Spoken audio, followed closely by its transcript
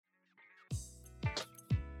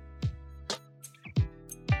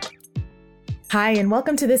Hi, and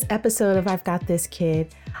welcome to this episode of I've Got This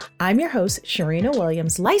Kid. I'm your host, Sharina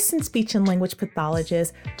Williams, licensed speech and language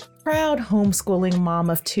pathologist, proud homeschooling mom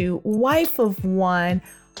of two, wife of one,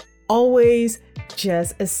 always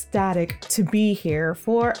just ecstatic to be here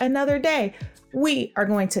for another day. We are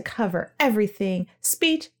going to cover everything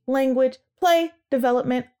speech, language, play,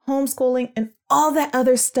 development, homeschooling, and all that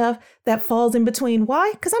other stuff that falls in between.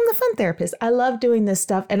 Why? Because I'm the fun therapist. I love doing this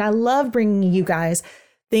stuff, and I love bringing you guys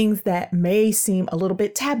things that may seem a little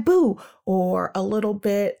bit taboo or a little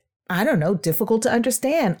bit, difficult to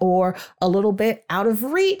understand or a little bit out of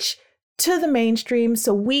reach to the mainstream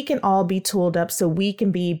so we can all be tooled up so we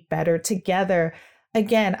can be better together.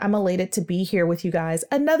 Again, I'm elated to be here with you guys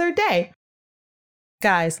another day.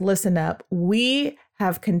 Guys, listen up. We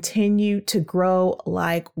have continued to grow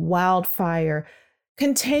like wildfire.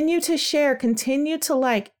 Continue to share, continue to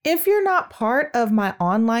like. If you're not part of my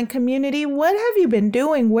online community, what have you been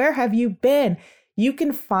doing? Where have you been? You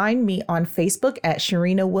can find me on Facebook at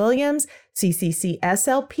Sharina Williams,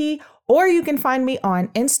 CCCSLP, or you can find me on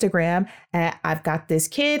Instagram at I've Got This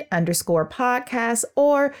Kid _podcast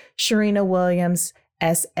or Sharina Williams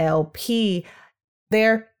SLP.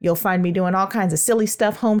 There, you'll find me doing all kinds of silly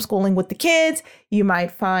stuff, homeschooling with the kids. You might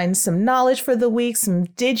find some knowledge for the week, some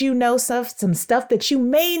did you know stuff, some stuff that you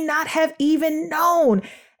may not have even known.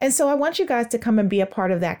 And so I want you guys to come and be a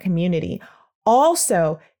part of that community.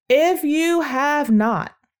 Also, if you have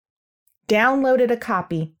not downloaded a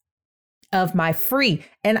copy of my free,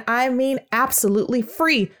 and I mean absolutely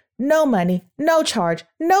free, no money, no charge,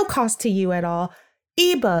 no cost to you at all,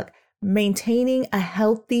 ebook, Maintaining a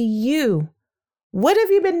Healthy You. What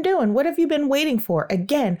have you been doing? What have you been waiting for?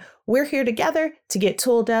 Again, we're here together to get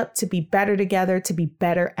tooled up, to be better together, to be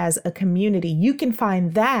better as a community. You can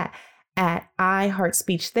find that at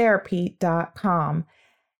iHeartSpeechTherapy.com.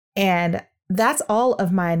 And that's all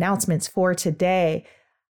of my announcements for today.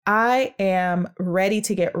 I am ready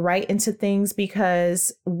to get right into things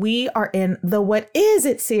because we are in the What Is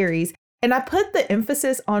It series. And I put the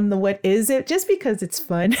emphasis on the what is it just because it's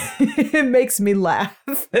fun. It makes me laugh.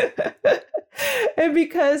 And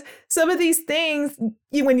because some of these things,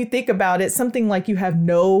 when you think about it, something like you have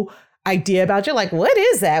no idea about, you're like, what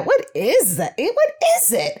is that? What is that? What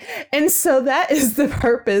is it? And so that is the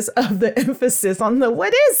purpose of the emphasis on the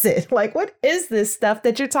what is it? Like, what is this stuff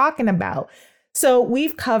that you're talking about? So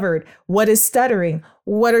we've covered what is stuttering,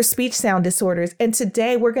 what are speech sound disorders, and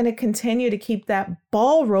today we're going to continue to keep that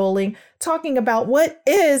ball rolling, talking about what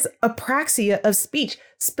is apraxia of speech.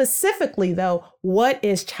 Specifically, though, what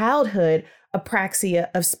is childhood apraxia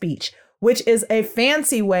of speech, which is a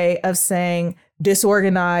fancy way of saying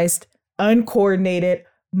disorganized, uncoordinated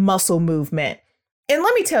muscle movement. And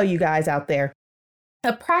let me tell you guys out there,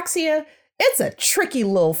 apraxia, it's a tricky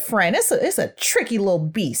little friend. It's a tricky little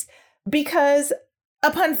beast. Because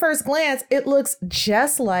upon first glance, it looks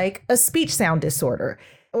just like a speech sound disorder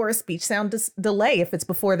or a speech sound delay if it's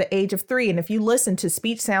before the age of 3. And if you listen to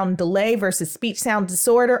speech sound delay versus speech sound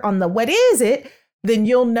disorder on the what is it, then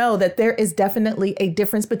you'll know that there is definitely a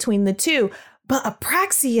difference between the two. But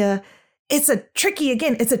apraxia, it's a tricky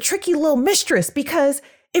little mistress because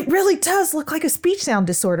it really does look like a speech sound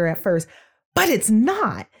disorder at first, but it's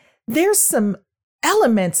not. There's some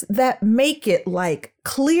elements that make it like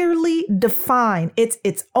clearly defined. It's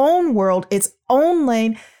its own world, its own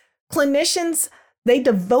lane. Clinicians, they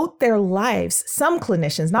devote their lives, some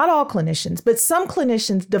clinicians, not all clinicians, but some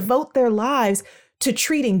clinicians devote their lives to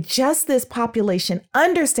treating just this population,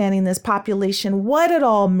 understanding this population, what it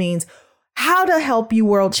all means, how to help you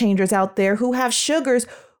world changers out there who have sugars,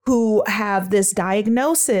 who have this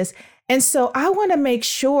diagnosis. And so I want to make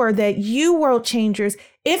sure that you world changers,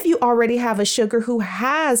 if you already have a sugar who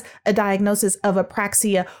has a diagnosis of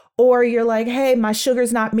apraxia, or you're like, hey, my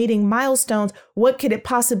sugar's not meeting milestones, what could it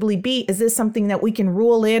possibly be? Is this something that we can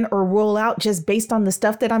rule in or rule out just based on the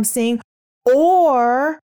stuff that I'm seeing?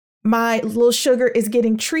 Or my little sugar is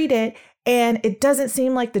getting treated and it doesn't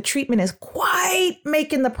seem like the treatment is quite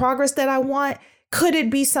making the progress that I want. Could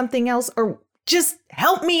it be something else? Or just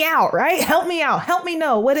help me out, right? Help me out. Help me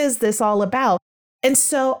know, what is this all about? And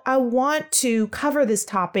so I want to cover this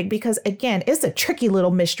topic because, again, it's a tricky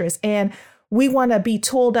little mistress and we want to be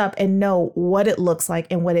tooled up and know what it looks like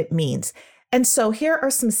and what it means. And so here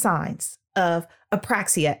are some signs of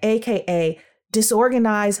apraxia, aka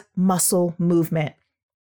disorganized muscle movement.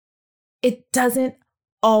 It doesn't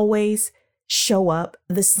always show up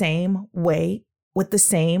the same way with the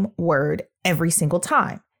same word every single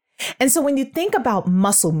time. And so when you think about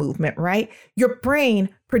muscle movement, right, your brain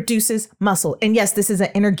produces muscle. And yes, this is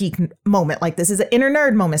an inner geek moment. Like, this is an inner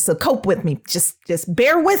nerd moment. So cope with me. Just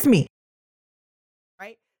bear with me.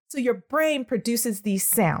 Right. So your brain produces these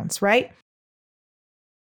sounds, right?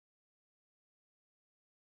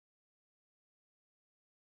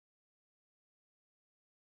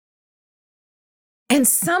 And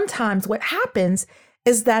sometimes what happens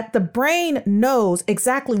is that the brain knows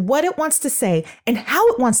exactly what it wants to say and how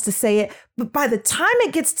it wants to say it. But by the time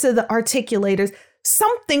it gets to the articulators,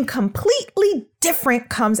 something completely different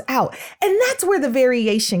comes out. And that's where the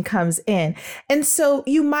variation comes in. And so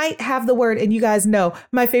you might have the word, and you guys know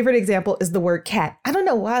my favorite example is the word cat. I don't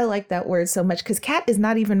know why I like that word so much because cat is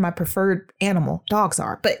not even my preferred animal. Dogs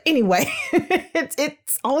are. But anyway,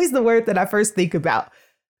 it's always the word that I first think about.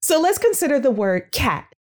 So let's consider the word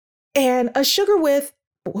cat. And a sugar with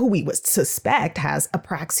who we would suspect has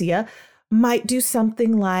apraxia might do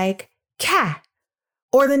something like cat.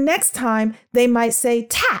 Or the next time they might say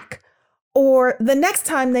tack. Or the next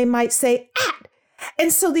time they might say at.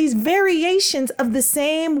 And so these variations of the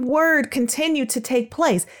same word continue to take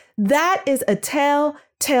place. That is a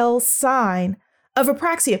telltale sign of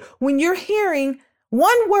apraxia. When you're hearing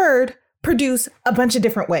one word produce a bunch of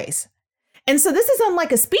different ways. And so this is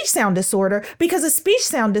unlike a speech sound disorder because a speech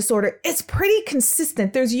sound disorder is pretty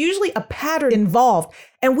consistent. There's usually a pattern involved,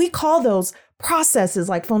 and we call those processes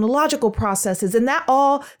like phonological processes. And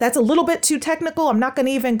that's a little bit too technical. I'm not going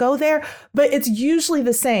to even go there, but it's usually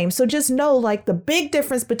the same. So just know like the big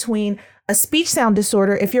difference between a speech sound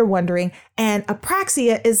disorder, if you're wondering, and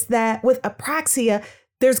apraxia is that with apraxia,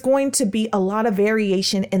 there's going to be a lot of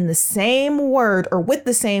variation in the same word or with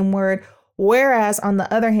the same word. Whereas on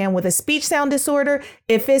the other hand, with a speech sound disorder,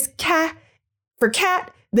 if it's cat for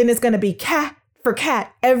cat, then it's going to be cat for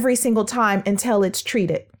cat every single time until it's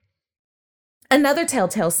treated. Another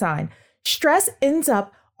telltale sign, stress ends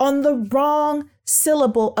up on the wrong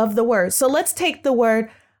syllable of the word. So let's take the word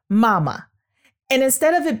mama. And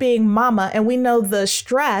instead of it being mama, and we know the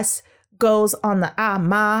stress goes on the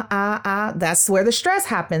that's where the stress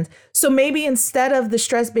happens. So maybe instead of the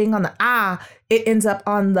stress being on the it ends up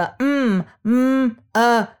on the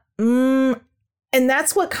And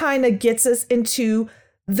that's what kind of gets us into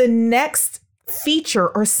the next feature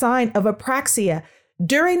or sign of apraxia.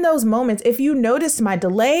 During those moments, if you notice my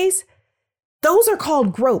delays, those are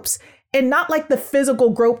called gropes. And not like the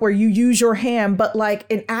physical grope where you use your hand, but like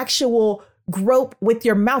an actual grope with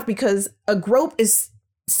your mouth, because a grope is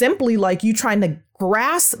simply like you trying to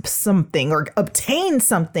grasp something or obtain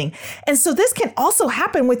something. And so this can also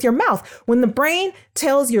happen with your mouth. When the brain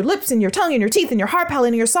tells your lips and your tongue and your teeth and your hard palate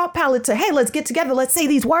and your soft palate to, hey, let's get together, let's say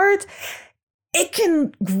these words, it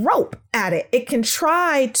can grope at it. It can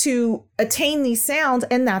try to attain these sounds,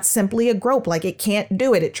 and that's simply a grope. Like it can't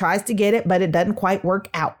do it. It tries to get it, but it doesn't quite work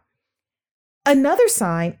out. Another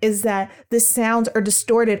sign is that the sounds are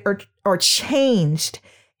distorted or changed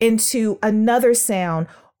into another sound,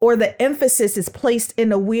 or the emphasis is placed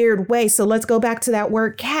in a weird way. So let's go back to that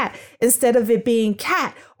word cat. Instead of it being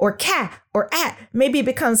cat or at, maybe it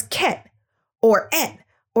becomes ket or et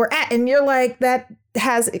or at. And you're like, that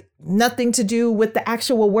has nothing to do with the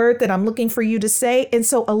actual word that I'm looking for you to say. And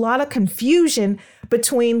so a lot of confusion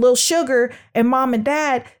between Lil Sugar and mom and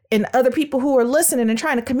dad and other people who are listening and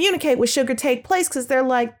trying to communicate with Sugar take place because they're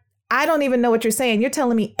like, I don't even know what you're saying. You're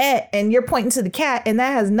telling me et and you're pointing to the cat and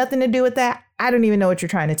that has nothing to do with that. I don't even know what you're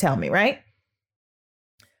trying to tell me, right?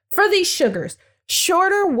 For these sugars,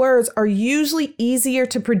 shorter words are usually easier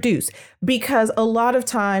to produce because a lot of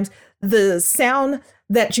times the sound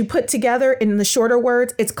that you put together in the shorter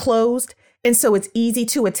words, it's closed. And so it's easy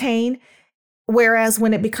to attain. Whereas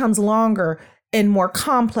when it becomes longer and more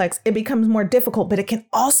complex, it becomes more difficult, but it can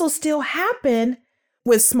also still happen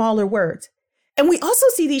with smaller words. And we also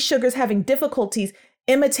see these sugars having difficulties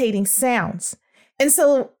imitating sounds. And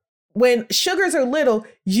so when sugars are little,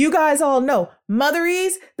 you guys all know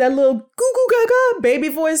motheries, that little goo goo gaga baby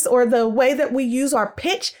voice, or the way that we use our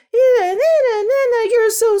pitch. You're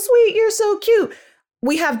so sweet. You're so cute.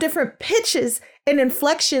 We have different pitches and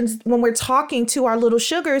inflections when we're talking to our little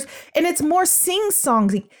sugars, and it's more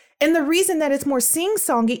sing-songy. And the reason that it's more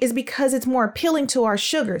sing-songy is because it's more appealing to our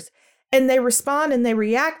sugars, and they respond and they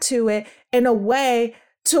react to it in a way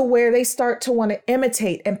to where they start to want to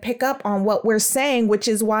imitate and pick up on what we're saying, which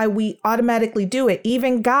is why we automatically do it.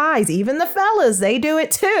 Even guys, even the fellas, they do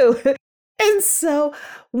it too. And so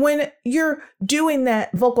when you're doing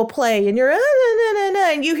that vocal play and you're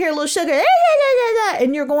and you hear Lil Sugar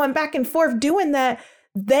and you're going back and forth doing that,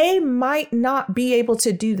 they might not be able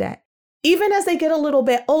to do that. Even as they get a little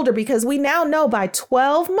bit older, because we now know by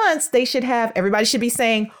 12 months, everybody should be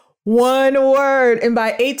saying one word. And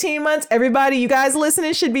by 18 months, everybody, you guys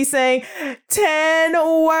listening, should be saying 10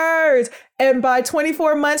 words. And by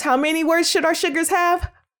 24 months, how many words should our sugars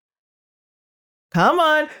have? Come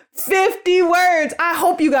on, 50 words. I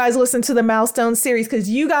hope you guys listen to the Milestone series because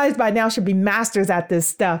you guys by now should be masters at this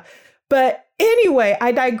stuff. But anyway,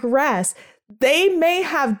 I digress. They may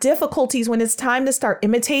have difficulties when it's time to start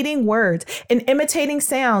imitating words and imitating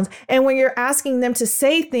sounds. And when you're asking them to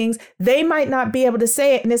say things, they might not be able to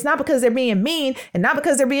say it. And it's not because they're being mean and not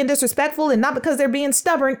because they're being disrespectful and not because they're being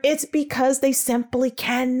stubborn. It's because they simply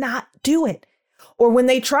cannot do it. Or when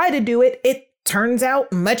they try to do it, it turns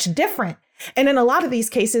out much different. And in a lot of these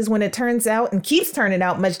cases, when it turns out and keeps turning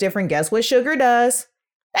out much different, guess what sugar does?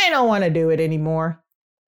 They don't want to do it anymore.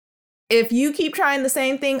 If you keep trying the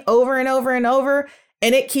same thing over and over and over,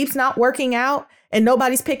 and it keeps not working out, and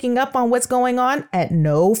nobody's picking up on what's going on, at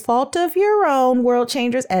no fault of your own, world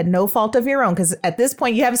changers, at no fault of your own, because at this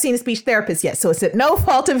point, you haven't seen a speech therapist yet, so it's at no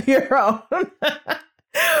fault of your own.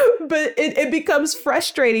 But it becomes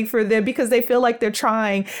frustrating for them because they feel like they're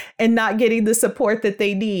trying and not getting the support that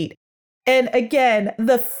they need. And again,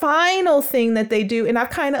 the final thing that they do, and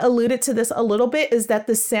I've kind of alluded to this a little bit, is that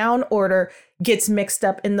the sound order gets mixed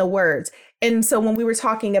up in the words. And so when we were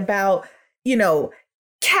talking about,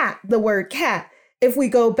 cat, the word cat, if we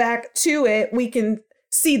go back to it, we can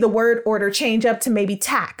see the word order change up to maybe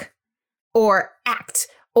tack or act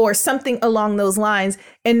or something along those lines.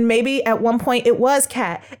 And maybe at one point it was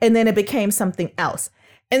cat and then it became something else.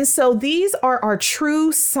 And so these are our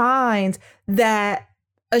true signs that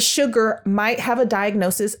a sugar might have a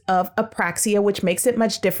diagnosis of apraxia, which makes it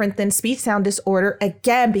much different than speech sound disorder.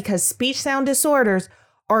 Again, because speech sound disorders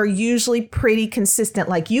are usually pretty consistent.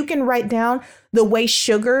 Like you can write down the way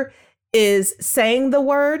sugar is saying the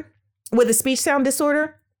word with a speech sound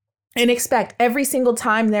disorder and expect every single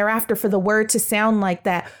time thereafter for the word to sound like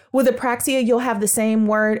that. With apraxia, you'll have the same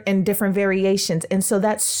word and different variations. And so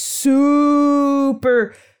that's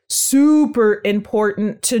super, super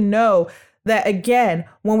important to know. That again,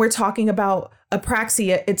 when we're talking about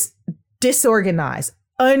apraxia, it's disorganized,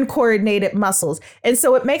 uncoordinated muscles. And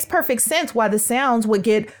so it makes perfect sense why the sounds would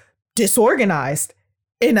get disorganized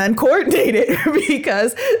and uncoordinated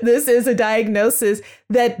because this is a diagnosis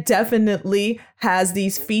that definitely has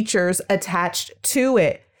these features attached to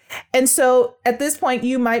it. And so at this point,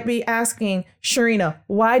 you might be asking, Sharina,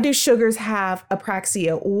 why do sugars have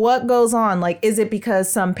apraxia? What goes on? Like, is it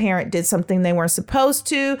because some parent did something they weren't supposed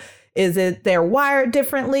to? Is it they're wired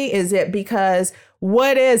differently? Is it because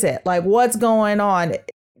what is it? Like, what's going on?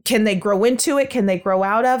 Can they grow into it? Can they grow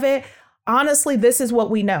out of it? Honestly, this is what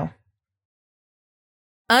we know.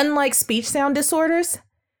 Unlike speech sound disorders,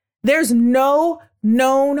 there's no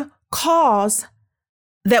known cause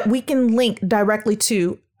that we can link directly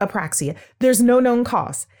to apraxia. There's no known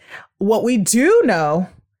cause. What we do know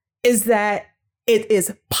is that it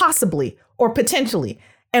is possibly or potentially,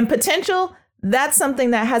 and potential, that's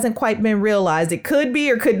something that hasn't quite been realized. It could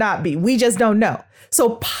be or could not be. We just don't know.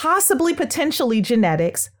 So possibly, potentially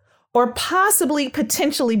genetics, or possibly,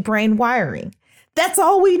 potentially brain wiring. That's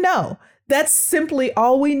all we know. That's simply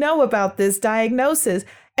all we know about this diagnosis.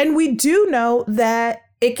 And we do know that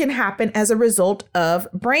it can happen as a result of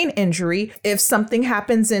brain injury. If something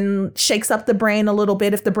happens and shakes up the brain a little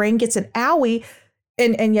bit, if the brain gets an owie,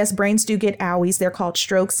 and yes, brains do get owies. They're called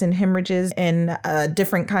strokes and hemorrhages and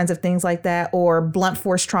different kinds of things like that, or blunt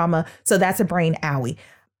force trauma. So that's a brain owie.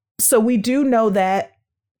 So we do know that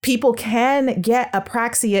people can get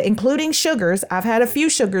apraxia, including sugars. I've had a few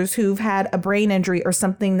sugars who've had a brain injury or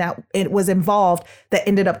something that it was involved that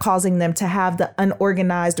ended up causing them to have the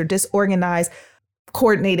unorganized or disorganized,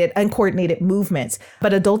 uncoordinated movements.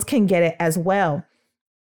 But adults can get it as well.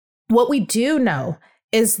 What we do know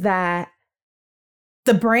is that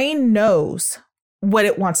the brain knows what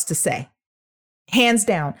it wants to say. Hands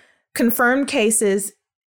down, confirmed cases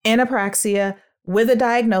in apraxia with a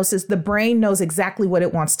diagnosis, the brain knows exactly what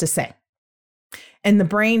it wants to say. And the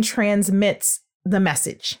brain transmits the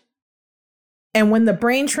message. And when the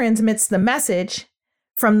brain transmits the message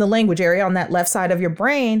from the language area on that left side of your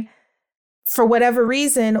brain, for whatever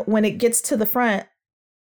reason, when it gets to the front,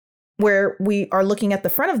 where we are looking at the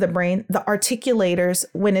front of the brain, the articulators,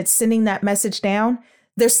 when it's sending that message down,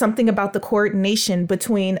 there's something about the coordination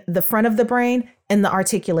between the front of the brain and the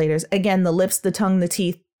articulators. Again, the lips, the tongue, the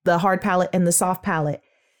teeth, the hard palate and the soft palate.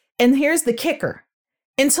 And here's the kicker.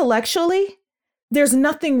 Intellectually, there's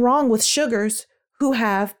nothing wrong with sugars who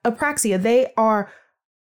have apraxia. They are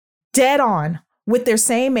dead on with their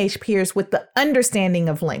same age peers with the understanding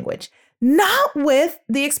of language, not with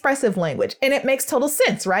the expressive language. And it makes total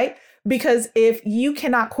sense, right? Because if you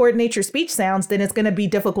cannot coordinate your speech sounds, then it's going to be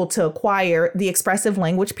difficult to acquire the expressive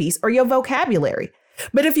language piece or your vocabulary.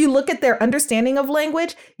 But if you look at their understanding of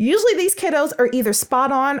language, usually these kiddos are either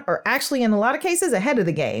spot on or actually in a lot of cases ahead of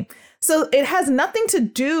the game. So it has nothing to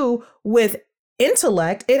do with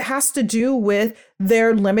intellect. It has to do with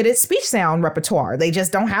their limited speech sound repertoire. They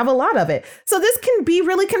just don't have a lot of it. So this can be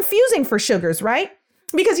really confusing for sugars, right?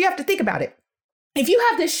 Because you have to think about it. If you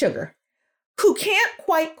have this sugar who can't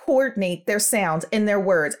quite coordinate their sounds and their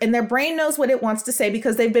words, and their brain knows what it wants to say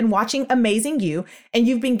because they've been watching Amazing You, and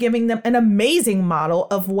you've been giving them an amazing model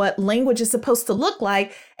of what language is supposed to look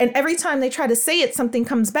like, and every time they try to say it, something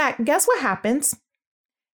comes back. Guess what happens?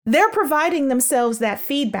 They're providing themselves that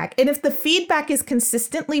feedback. And if the feedback is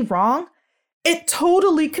consistently wrong, it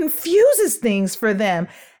totally confuses things for them.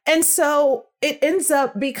 And so it ends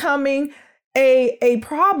up becoming a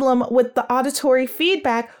problem with the auditory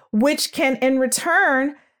feedback, which can in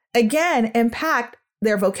return, again, impact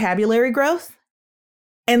their vocabulary growth.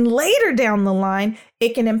 And later down the line,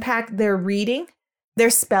 it can impact their reading, their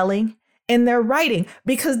spelling, and their writing,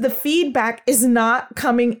 because the feedback is not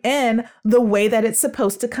coming in the way that it's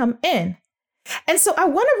supposed to come in. And so I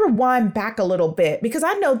want to rewind back a little bit, because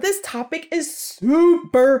I know this topic is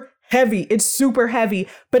super heavy. It's super heavy,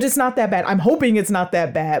 but it's not that bad. I'm hoping it's not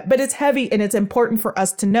that bad, but it's heavy, and it's important for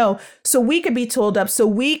us to know so we can be tooled up, so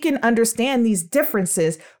we can understand these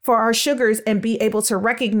differences for our sugars and be able to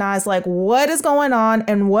recognize like what is going on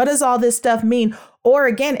and what does all this stuff mean? Or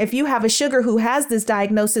again, if you have a sugar who has this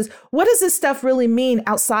diagnosis, what does this stuff really mean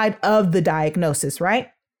outside of the diagnosis,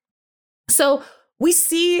 right? So we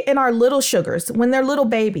see in our little sugars, when they're little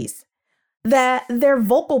babies, that their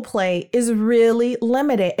vocal play is really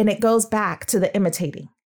limited, and it goes back to the imitating.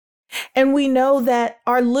 And we know that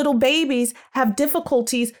our little babies have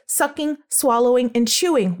difficulties sucking, swallowing, and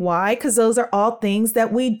chewing. Why? Because those are all things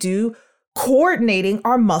that we do coordinating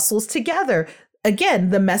our muscles together. Again,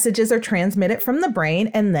 the messages are transmitted from the brain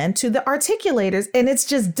and then to the articulators. And it's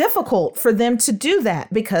just difficult for them to do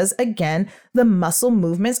that because, again, the muscle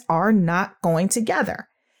movements are not going together.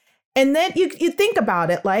 And then you think about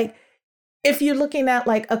it, like if you're looking at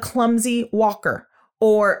like a clumsy walker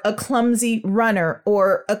or a clumsy runner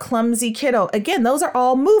or a clumsy kiddo, again, those are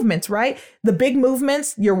all movements, right? The big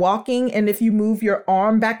movements, you're walking, and if you move your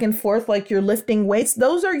arm back and forth like you're lifting weights,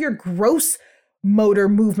 those are your gross motor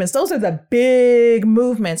movements. Those are the big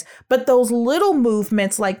movements. But those little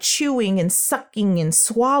movements like chewing and sucking and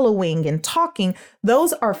swallowing and talking,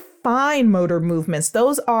 those are fine motor movements.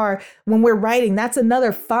 Those are, when we're writing, that's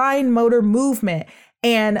another fine motor movement.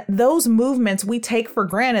 And those movements we take for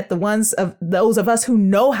granted, those of us who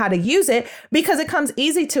know how to use it, because it comes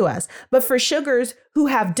easy to us. But for sugars who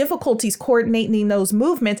have difficulties coordinating those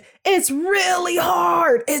movements, it's really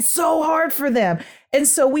hard. It's so hard for them. And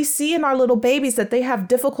so we see in our little babies that they have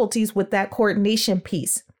difficulties with that coordination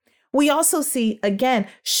piece. We also see, again,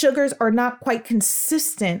 sugars are not quite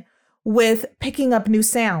consistent with picking up new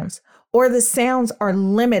sounds, or the sounds are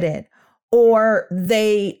limited, or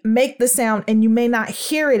they make the sound and you may not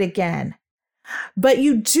hear it again. But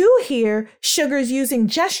you do hear sugars using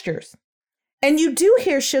gestures, and you do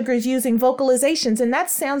hear sugars using vocalizations, and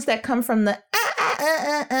that's sounds that come from the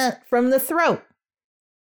from the throat.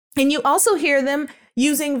 And you also hear them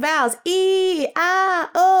using vowels, E, I,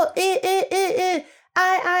 O,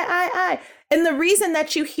 I. And the reason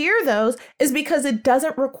that you hear those is because it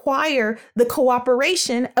doesn't require the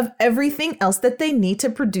cooperation of everything else that they need to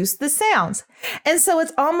produce the sounds. And so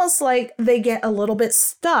it's almost like they get a little bit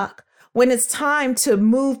stuck when it's time to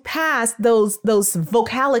move past those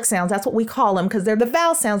vocalic sounds. That's what we call them, because they're the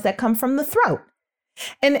vowel sounds that come from the throat.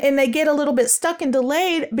 And they get a little bit stuck and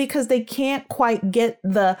delayed because they can't quite get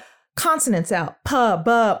the consonants out. Pa,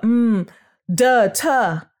 ba, duh,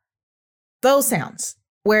 ta. Those sounds,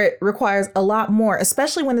 where it requires a lot more,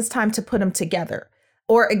 especially when it's time to put them together.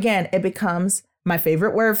 Or again, it becomes my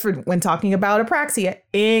favorite word for when talking about apraxia,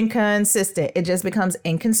 inconsistent. It just becomes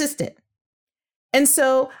inconsistent. And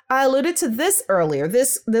so I alluded to this earlier,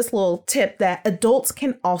 this little tip that adults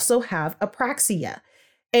can also have apraxia,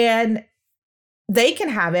 and they can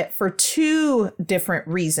have it for two different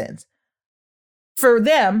reasons. For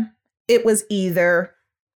them, it was either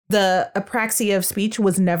the apraxia of speech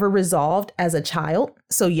was never resolved as a child.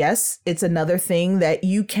 So yes, it's another thing that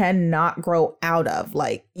you cannot grow out of.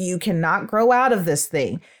 Like, you cannot grow out of this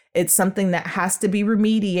thing. It's something that has to be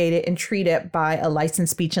remediated and treated by a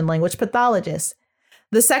licensed speech and language pathologist.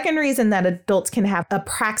 The second reason that adults can have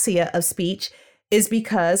apraxia of speech is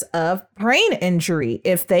because of brain injury.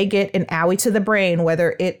 If they get an owie to the brain,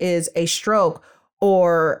 whether it is a stroke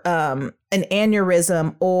or an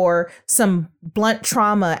aneurysm or some blunt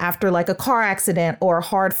trauma after like a car accident or a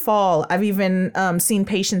hard fall. I've even seen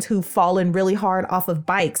patients who've fallen really hard off of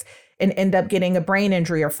bikes. and end up getting a brain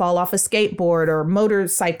injury or fall off a skateboard or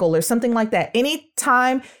motorcycle or something like that.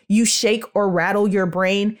 Anytime you shake or rattle your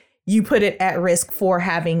brain, you put it at risk for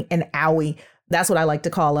having an owie. That's what I like to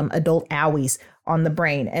call them, adult owies on the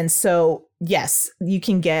brain. And so, yes, you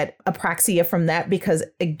can get apraxia from that because,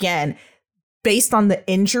 again, based on the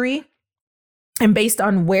injury and based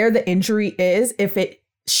on where the injury is, if it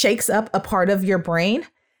shakes up a part of your brain,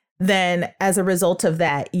 then as a result of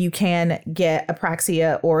that, you can get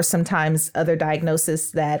apraxia or sometimes other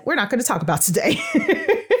diagnosis that we're not going to talk about today.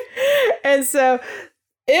 And so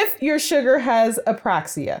if your sugar has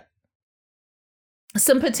apraxia,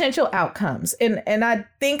 some potential outcomes, and I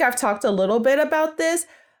think I've talked a little bit about this,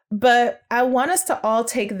 but I want us to all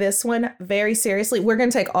take this one very seriously. We're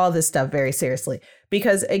going to take all this stuff very seriously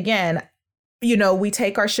because, again, we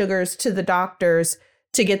take our sugars to the doctors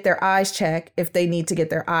to get their eyes checked if they need to get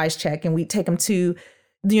their eyes checked. And we take them to,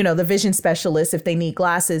 the vision specialist if they need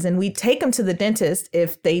glasses. And we take them to the dentist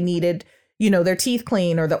if they needed, their teeth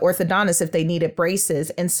clean, or the orthodontist if they needed braces.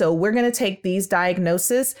 And so we're going to take these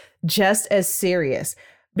diagnoses just as serious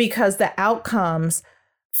because the outcomes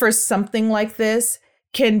for something like this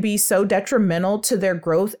can be so detrimental to their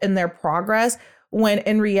growth and their progress, when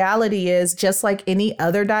in reality is just like any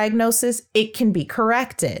other diagnosis, it can be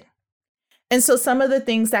corrected. And so some of the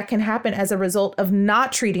things that can happen as a result of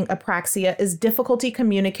not treating apraxia is difficulty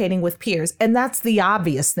communicating with peers. And that's the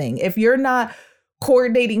obvious thing. If you're not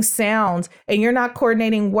coordinating sounds and you're not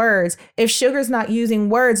coordinating words, if sugar's not using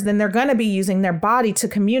words, then they're going to be using their body to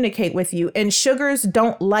communicate with you. And sugars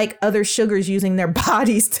don't like other sugars using their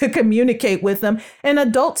bodies to communicate with them. And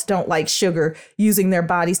adults don't like sugar using their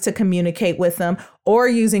bodies to communicate with them or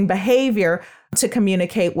using behavior to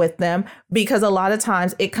communicate with them, because a lot of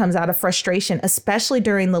times it comes out of frustration, especially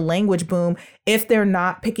during the language boom, if they're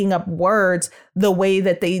not picking up words the way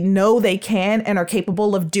that they know they can and are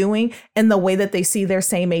capable of doing, and the way that they see their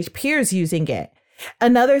same age peers using it.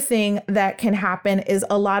 Another thing that can happen is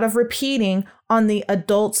a lot of repeating on the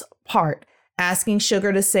adult's part, asking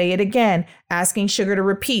sugar to say it again, asking sugar to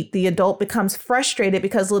repeat. The adult becomes frustrated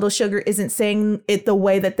because little sugar isn't saying it the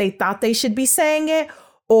way that they thought they should be saying it,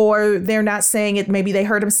 or they're not saying it. Maybe they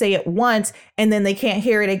heard them say it once and then they can't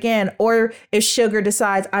hear it again. Or if sugar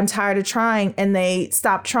decides I'm tired of trying and they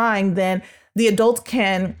stop trying, then the adult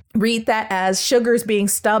can read that as sugar's being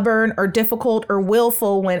stubborn or difficult or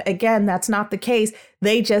willful, when again, that's not the case.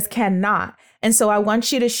 They just cannot. And so I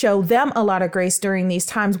want you to show them a lot of grace during these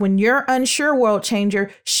times. When you're unsure, world changer,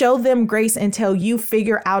 show them grace until you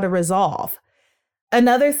figure out a resolve.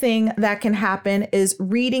 Another thing that can happen is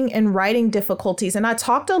reading and writing difficulties. And I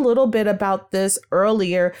talked a little bit about this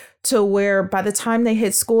earlier, to where by the time they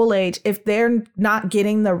hit school age, if they're not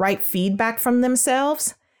getting the right feedback from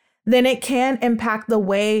themselves, then it can impact the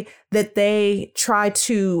way that they try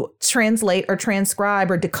to translate or transcribe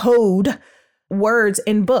or decode words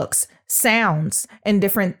in books, sounds, and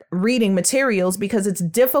different reading materials, because it's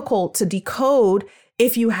difficult to decode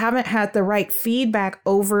if you haven't had the right feedback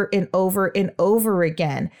over and over and over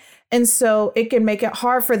again. And so it can make it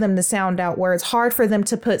hard for them to sound out words, hard for them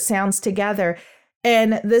to put sounds together.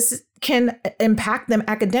 And this can impact them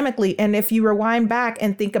academically. And if you rewind back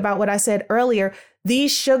and think about what I said earlier,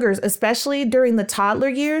 these sugars, especially during the toddler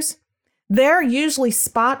years, they're usually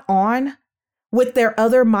spot on with their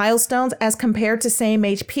other milestones as compared to same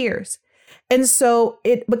age peers. And so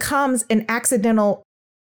it becomes an accidental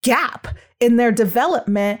gap in their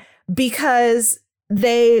development because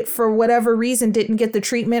they, for whatever reason, didn't get the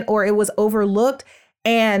treatment or it was overlooked.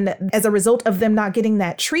 And as a result of them not getting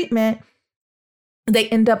that treatment, they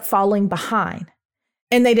end up falling behind.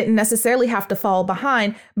 And they didn't necessarily have to fall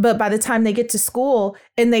behind, but by the time they get to school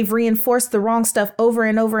and they've reinforced the wrong stuff over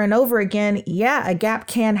and over and over again, yeah, a gap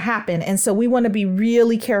can happen. And so we want to be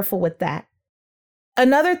really careful with that.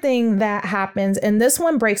 Another thing that happens, and this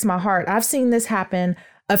one breaks my heart, I've seen this happen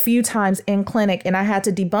a few times in clinic, and I had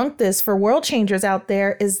to debunk this for world changers out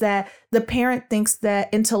there, is that the parent thinks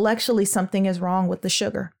that intellectually something is wrong with the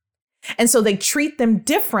sugar. And so they treat them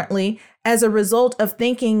differently as a result of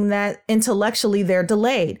thinking that intellectually they're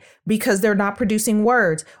delayed because they're not producing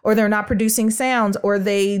words or they're not producing sounds, or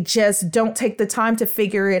they just don't take the time to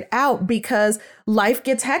figure it out because life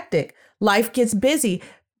gets hectic. Life gets busy.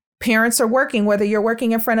 Parents are working, whether you're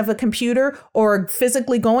working in front of a computer or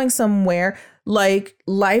physically going somewhere. Like,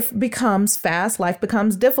 life becomes fast, life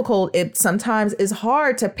becomes difficult. It sometimes is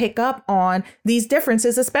hard to pick up on these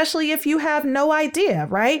differences, especially if you have no idea,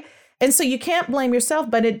 right? And so you can't blame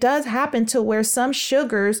yourself, but it does happen to where some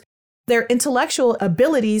sugars, their intellectual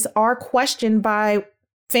abilities are questioned by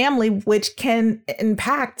family, which can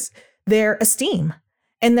impact their esteem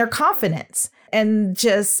and their confidence. And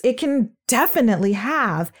just, it can definitely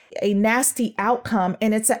have a nasty outcome,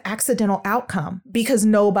 and it's an accidental outcome because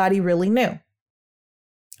nobody really knew.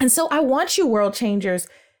 And so I want you world changers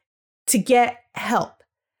to get help.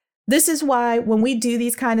 This is why when we do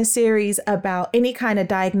these kind of series about any kind of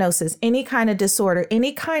diagnosis, any kind of disorder,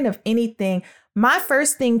 any kind of anything, my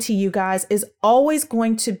first thing to you guys is always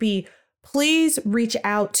going to be, please reach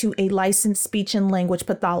out to a licensed speech and language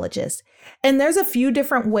pathologist. And there's a few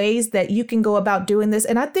different ways that you can go about doing this.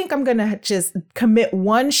 And I think I'm going to just commit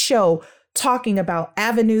one show talking about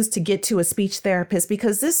avenues to get to a speech therapist,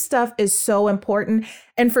 because this stuff is so important.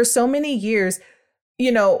 And for so many years,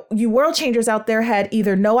 you know, you world changers out there had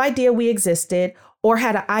either no idea we existed or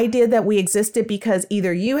had an idea that we existed because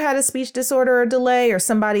either you had a speech disorder or delay or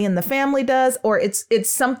somebody in the family does, or it's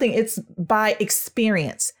something, it's by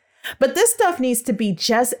experience. But this stuff needs to be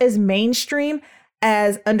just as mainstream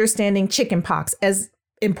as understanding chickenpox, as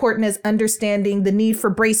important as understanding the need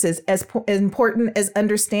for braces, as important as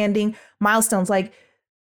understanding milestones. Like,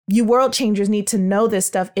 you world changers need to know this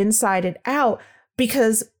stuff inside and out,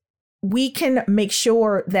 because we can make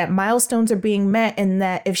sure that milestones are being met, and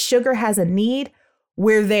that if sugar has a need,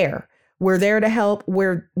 we're there. We're there to help.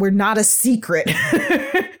 We're not a secret.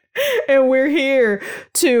 And we're here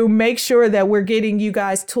to make sure that we're getting you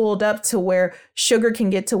guys tooled up to where sugar can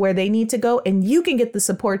get to where they need to go, and you can get the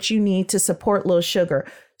support you need to support Lil Sugar.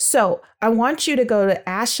 So I want you to go to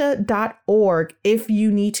asha.org if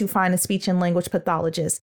you need to find a speech and language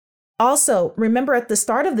pathologist. Also, remember at the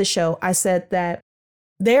start of the show, I said that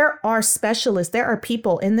there are specialists, there are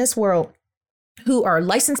people in this world who are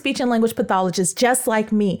licensed speech and language pathologists just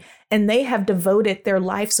like me, and they have devoted their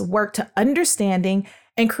life's work to understanding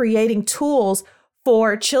and creating tools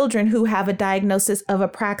for children who have a diagnosis of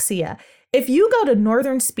apraxia. If you go to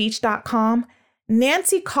northernspeech.com,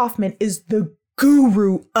 Nancy Kaufman is the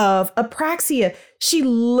guru of apraxia. She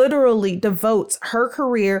literally devotes her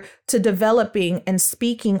career to developing and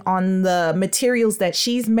speaking on the materials that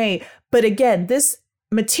she's made. But again, this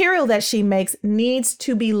material that she makes needs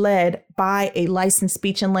to be led by a licensed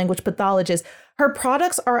speech and language pathologist. Her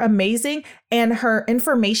products are amazing and her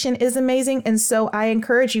information is amazing. And so I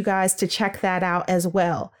encourage you guys to check that out as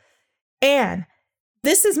well. And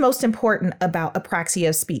this is most important about apraxia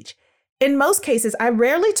of speech. In most cases, I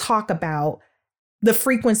rarely talk about the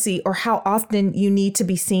frequency or how often you need to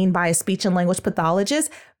be seen by a speech and language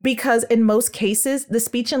pathologist, because in most cases, the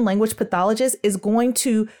speech and language pathologist is going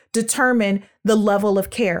to determine the level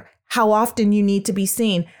of care, how often you need to be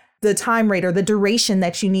seen, the time rate or the duration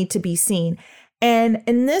that you need to be seen. And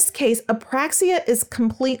in this case, apraxia is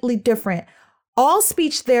completely different. All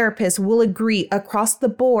speech therapists will agree across the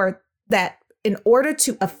board that in order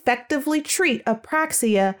to effectively treat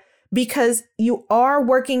apraxia, because you are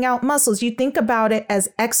working out muscles, you think about it as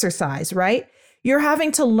exercise, right? You're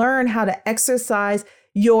having to learn how to exercise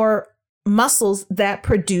your muscles that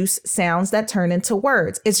produce sounds that turn into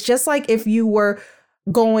words. It's just like if you were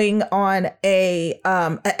going on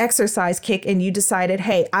an exercise kick and you decided,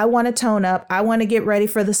 hey, I want to tone up, I want to get ready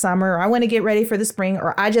for the summer, or I want to get ready for the spring,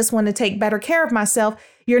 or I just want to take better care of myself.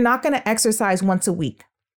 You're not going to exercise once a week.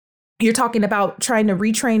 You're talking about trying to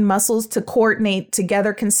retrain muscles to coordinate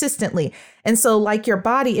together consistently. And so like your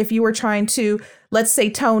body, if you were trying to, let's say,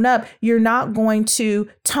 tone up, you're not going to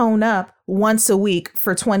tone up once a week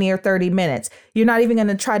for 20 or 30 minutes. You're not even going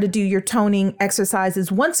to try to do your toning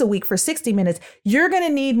exercises once a week for 60 minutes. You're going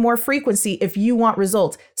to need more frequency if you want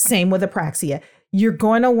results. Same with apraxia. You're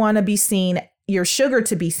going to want to be seen, your sugar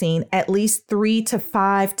to be seen at least 3 to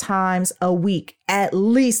 5 times a week, at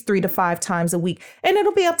least 3 to 5 times a week. And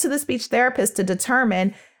it'll be up to the speech therapist to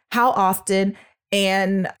determine how often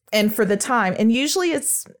and for the time. And usually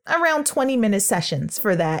it's around 20-minute sessions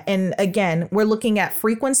for that. And again, we're looking at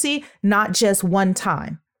frequency, not just one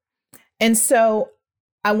time. And so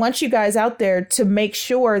I want you guys out there to make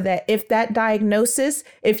sure that if that diagnosis,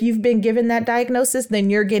 if you've been given that diagnosis, then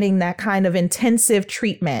you're getting that kind of intensive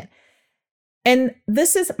treatment. And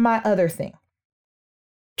this is my other thing.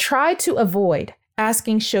 Try to avoid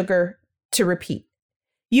asking sugar to repeat.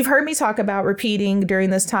 You've heard me talk about repeating during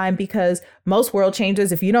this time because most world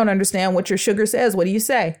changers, if you don't understand what your sugar says, what do you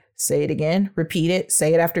say? Say it again, repeat it,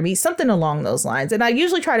 say it after me, something along those lines. And I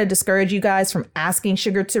usually try to discourage you guys from asking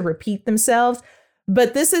sugar to repeat themselves.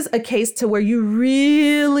 But this is a case to where you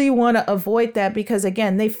really want to avoid that because,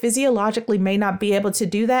 again, they physiologically may not be able to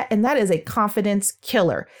do that. And that is a confidence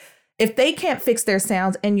killer. If they can't fix their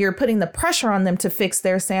sounds and you're putting the pressure on them to fix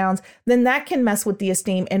their sounds, then that can mess with the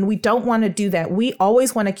esteem. And we don't want to do that. We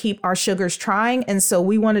always want to keep our sugars trying. And so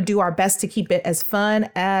we want to do our best to keep it as fun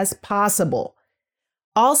as possible.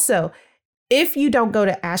 Also, if you don't go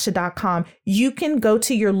to ASHA.com, you can go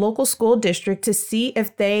to your local school district to see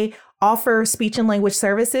if they offer speech and language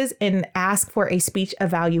services and ask for a speech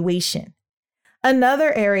evaluation.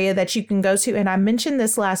 Another area that you can go to, and I mentioned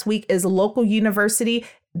this last week, is a local university.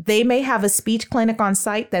 They may have a speech clinic on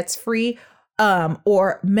site that's free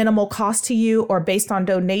or minimal cost to you or based on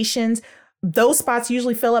donations. Those spots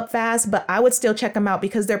usually fill up fast, but I would still check them out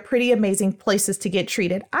because they're pretty amazing places to get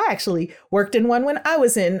treated. I actually worked in one when I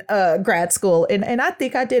was in grad school, and I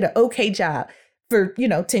think I did an okay job for,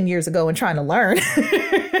 10 years ago and trying to learn.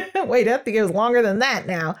 Wait, I think it was longer than that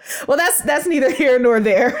now. Well, that's neither here nor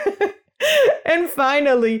there. And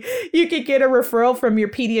finally, you could get a referral from your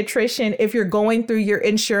pediatrician if you're going through your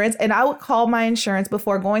insurance. And I would call my insurance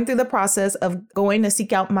before going through the process of going to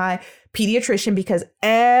seek out my pediatrician, because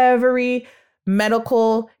every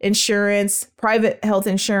medical insurance, private health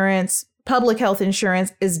insurance, public health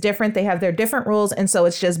insurance is different. They have their different rules. And so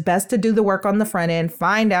it's just best to do the work on the front end,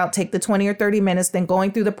 find out, take the 20 or 30 minutes, then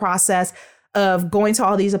going through the process of going to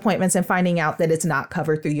all these appointments and finding out that it's not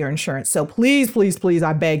covered through your insurance. So please, please, please,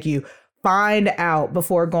 I beg you, find out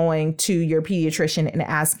before going to your pediatrician and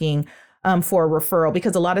asking for a referral,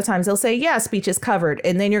 because a lot of times they'll say, yeah, speech is covered.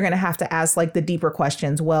 And then you're going to have to ask like the deeper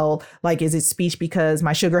questions. Well, like, is it speech because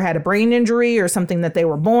my sugar had a brain injury or something that they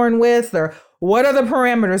were born with? Or what are the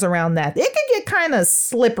parameters around that? It can get kind of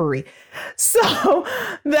slippery. So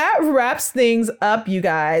that wraps things up, you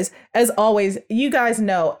guys. As always, you guys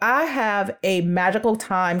know I have a magical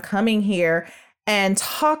time coming here and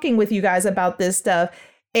talking with you guys about this stuff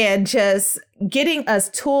and just getting us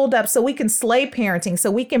tooled up so we can slay parenting, so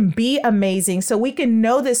we can be amazing, so we can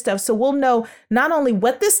know this stuff. So we'll know not only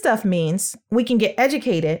what this stuff means, we can get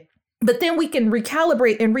educated, but then we can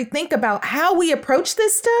recalibrate and rethink about how we approach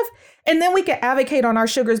this stuff. And then we can advocate on our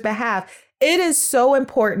sugar's behalf. It is so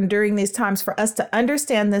important during these times for us to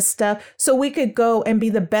understand this stuff so we could go and be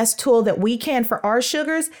the best tool that we can for our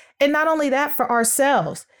sugars. And not only that, for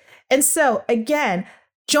ourselves. And so again,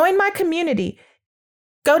 join my community.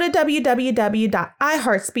 Go to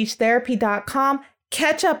www.iheartspeechtherapy.com,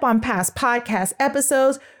 catch up on past podcast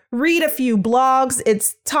episodes, read a few blogs.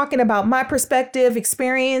 It's talking about my perspective,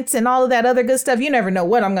 experience, and all of that other good stuff. You never know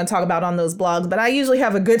what I'm going to talk about on those blogs, but I usually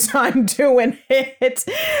have a good time doing it.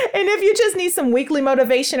 And if you just need some weekly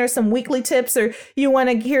motivation or some weekly tips, or you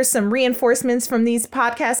want to hear some reinforcements from these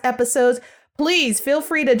podcast episodes, please feel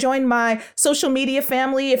free to join my social media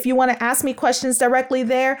family. If you want to ask me questions directly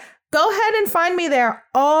there, go ahead and find me there.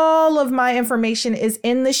 All of my information is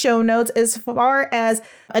in the show notes, as far as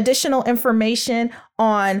additional information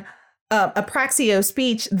on Apraxia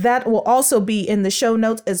speech. That will also be in the show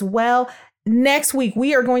notes as well. Next week,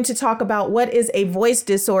 we are going to talk about what is a voice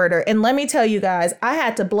disorder. And let me tell you guys, I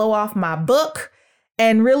had to blow off my book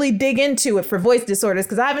and really dig into it for voice disorders,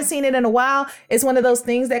 because I haven't seen it in a while. It's one of those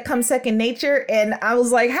things that comes second nature. And I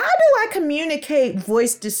was like, how do I communicate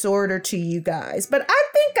voice disorder to you guys? But I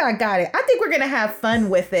think I got it. I think we're going to have fun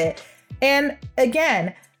with it. And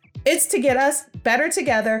again, it's to get us better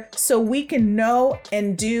together so we can know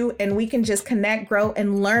and do, and we can just connect, grow,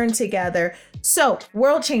 and learn together. So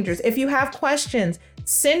world changers, if you have questions,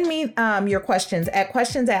 send me your questions at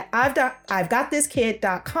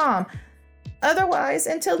questions@I'veGotThisKid.com. Otherwise,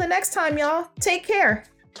 until the next time, y'all, take care.